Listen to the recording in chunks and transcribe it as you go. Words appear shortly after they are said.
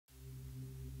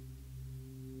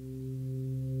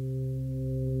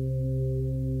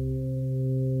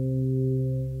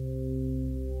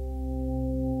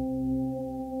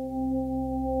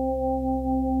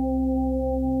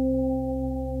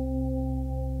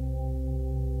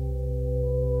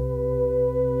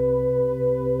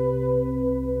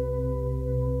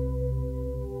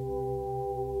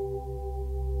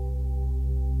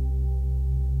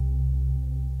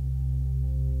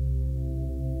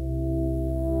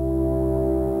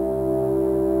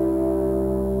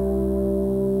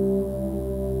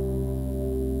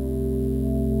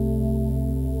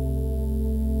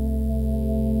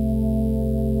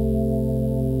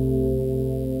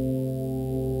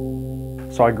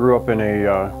So I grew up in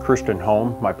a Christian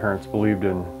home. My parents believed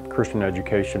in Christian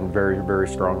education very, very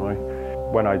strongly.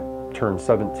 When I turned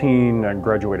 17 and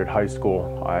graduated high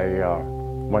school, I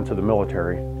went to the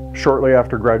military. Shortly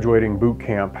after graduating boot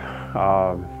camp,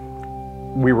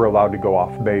 we were allowed to go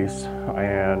off base,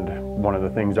 and one of the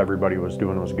things everybody was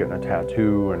doing was getting a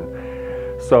tattoo.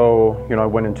 And so, I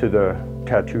went into the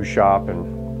tattoo shop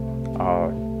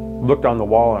and looked on the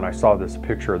wall, and I saw this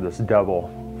picture of this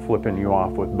devil flipping you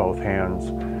off with both hands,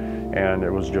 and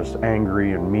it was just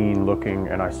angry and mean looking.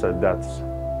 And I said, that's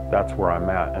where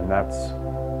I'm at, and that's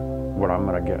what I'm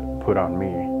gonna get put on me.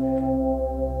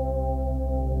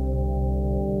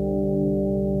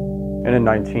 And in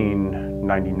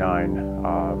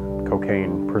 1999,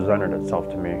 cocaine presented itself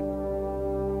to me.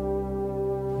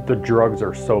 The drugs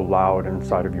are so loud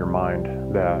inside of your mind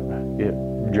that it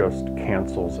just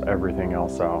cancels everything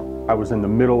else out. I was in the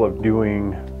middle of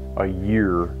doing a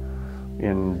year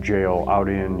in jail out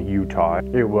in Utah.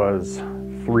 It was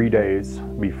 3 days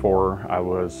before I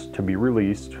was to be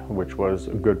released, which was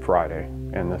Good Friday,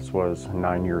 and this was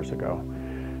 9 years ago.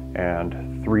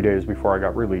 And 3 days before I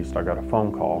got released, I got a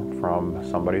phone call from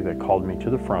somebody that called me to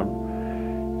the front,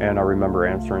 and I remember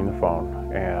answering the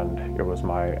phone, and it was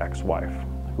my ex-wife,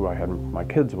 who I had my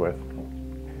kids with.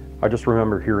 I just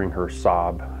remember hearing her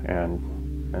sob and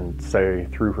say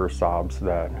through her sobs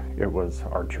that it was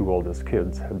our two oldest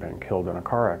kids had been killed in a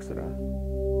car accident.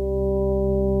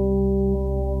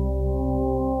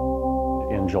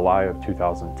 In July of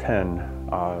 2010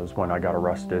 is when I got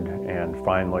arrested, and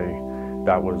finally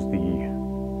that was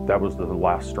the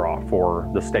last straw for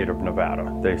the state of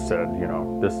Nevada. They said,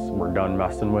 we're done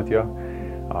messing with you.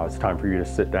 It's time for you to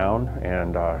sit down,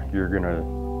 and you're gonna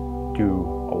do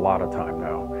a lot of time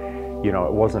now.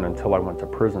 It wasn't until I went to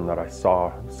prison that I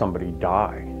saw somebody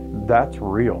die. That's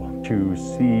real, to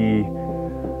see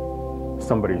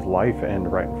somebody's life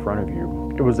end right in front of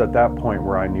you. It was at that point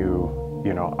where I knew,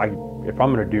 if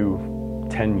I'm gonna do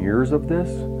 10 years of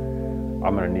this,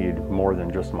 I'm gonna need more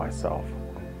than just myself.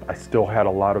 I still had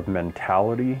a lot of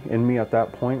mentality in me at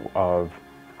that point of,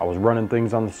 I was running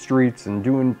things on the streets and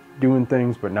doing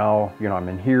things, but now, I'm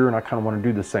in here and I kind of want to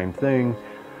do the same thing.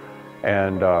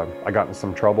 And I got in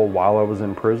some trouble while I was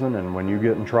in prison, and when you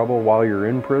get in trouble while you're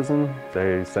in prison,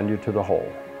 they send you to the hole.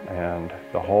 And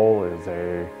the hole is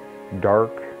a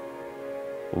dark,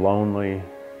 lonely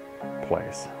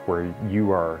place where you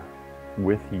are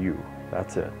with you.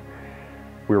 That's it.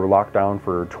 We were locked down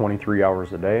for 23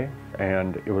 hours a day,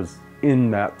 and it was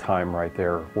in that time right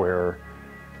there where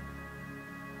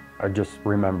I just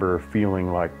remember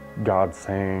feeling like God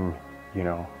saying,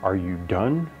 are you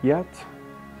done yet?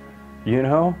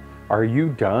 Are you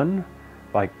done?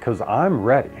 Because I'm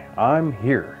ready, I'm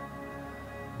here,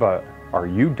 but are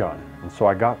you done? And so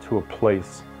I got to a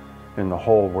place in the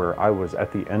hole where I was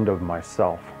at the end of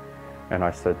myself, and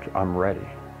I said, I'm ready,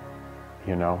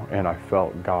 and I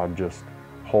felt God just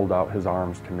hold out his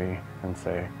arms to me and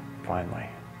say, finally,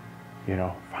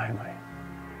 finally.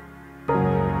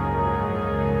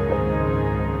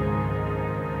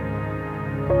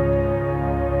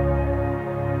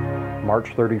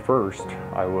 March 31st,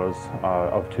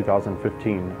 of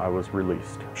 2015, I was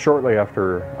released. Shortly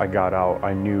after I got out,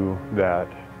 I knew that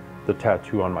the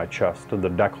tattoo on my chest, the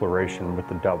declaration with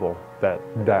the devil, that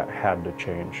had to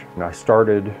change. And I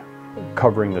started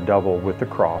covering the devil with the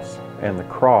cross, and the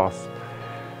cross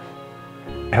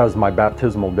has my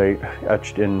baptismal date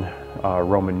etched in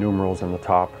Roman numerals in the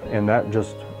top, and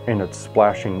it's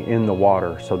splashing in the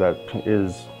water, so that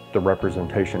is the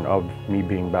representation of me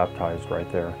being baptized right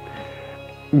there.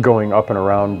 Going up and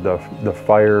around the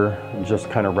fire just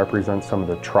kind of represents some of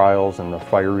the trials and the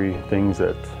fiery things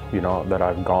that that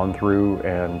I've gone through,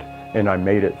 and I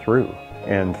made it through.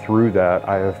 And through that,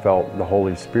 I have felt the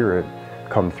Holy Spirit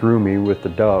come through me with the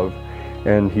dove,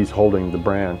 and he's holding the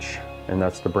branch, and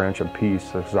that's the branch of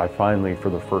peace. Because I finally, for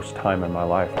the first time in my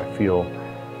life, I feel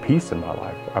peace in my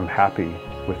life. I'm happy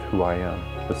with who I am.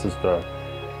 This is the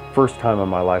first time in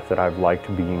my life that I've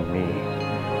liked being me.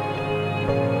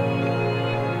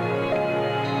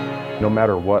 No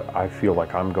matter what I feel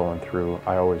like I'm going through,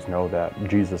 I always know that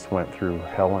Jesus went through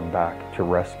hell and back to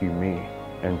rescue me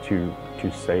and to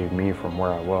save me from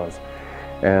where I was.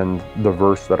 And the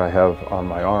verse that I have on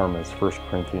my arm is 1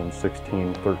 Corinthians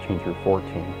 16, 13 through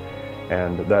 14.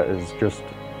 And that is just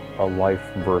a life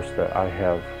verse that I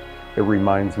have. It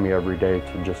reminds me every day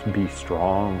to just be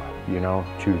strong, to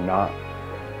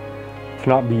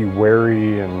not be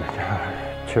wary and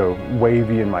to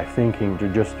wavy in my thinking, to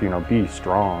just, be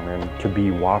strong and to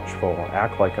be watchful,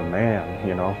 act like a man,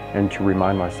 and to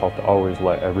remind myself to always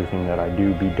let everything that I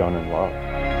do be done in love.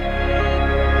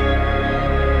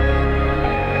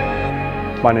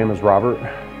 My name is Robert,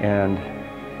 and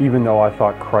even though I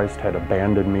thought Christ had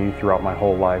abandoned me throughout my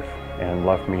whole life and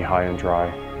left me high and dry,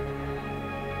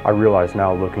 I realize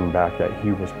now, looking back, that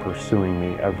He was pursuing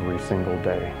me every single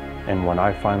day. And when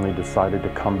I finally decided to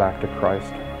come back to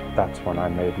Christ, that's when I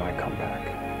made my comeback.